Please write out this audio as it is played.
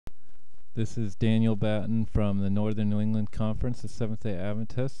This is Daniel Batten from the Northern New England Conference of Seventh-day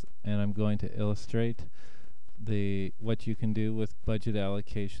Adventists, and I'm going to illustrate what you can do with budget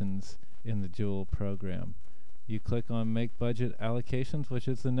allocations in the Jewel program. You click on Make Budget Allocations, which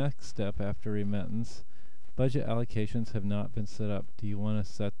is the next step after remittance. Budget allocations have not been set up. Do you want to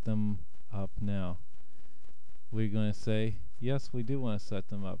set them up now? We're going to say, yes, we do want to set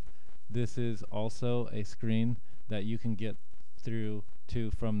them up. This is also a screen that you can get through to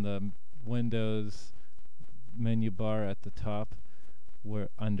from the Windows menu bar at the top, where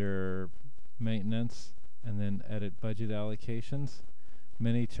under Maintenance and then Edit Budget Allocations.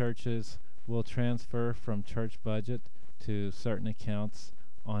 Many churches will transfer from church budget to certain accounts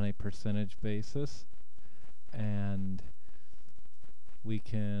on a percentage basis, and we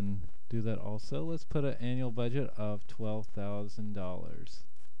can do that also. Let's put an annual budget of $12,000.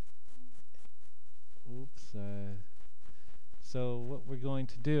 Oops. So what we're going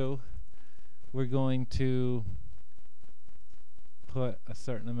to do, we're going to put a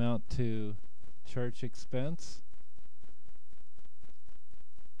certain amount to church expense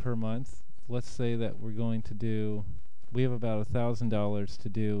per month. Let's say that we're going to do, we have about $1,000 to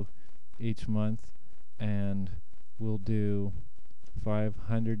do each month, and we'll do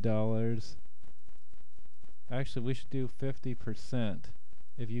 $500. Actually, we should do 50%.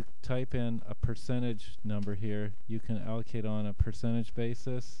 If you type in a percentage number here, you can allocate on a percentage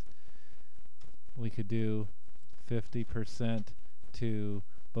basis. We could do 50% to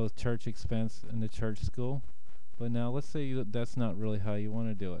both church expense and the church school. But now let's say that's not really how you want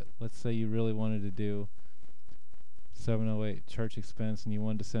to do it. Let's say you really wanted to do 708 church expense and you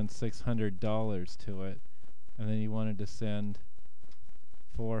wanted to send $600 to it, and then you wanted to send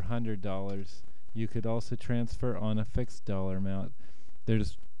 $400. You could also transfer on a fixed dollar amount.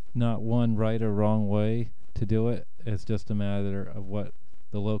 There's not one right or wrong way to do it. It's just a matter of what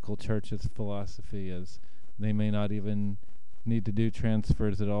the local church's philosophy is. They may not even need to do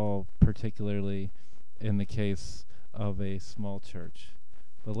transfers at all, particularly in the case of a small church.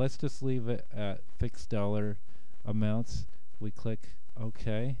 But let's just leave it at fixed dollar amounts. We click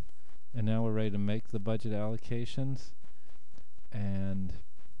OK, and now we're ready to make the budget allocations. And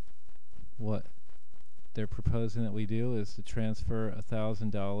what they're proposing that we do is to transfer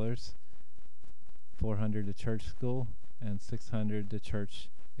 $1,000, $400 to church school, and $600 to church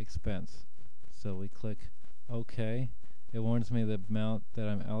expense. So we click OK. It warns me the amount that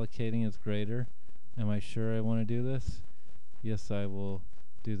I'm allocating is greater. Am I sure I want to do this? Yes, I will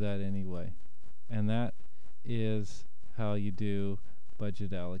do that anyway. And that is how you do budget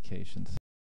allocations.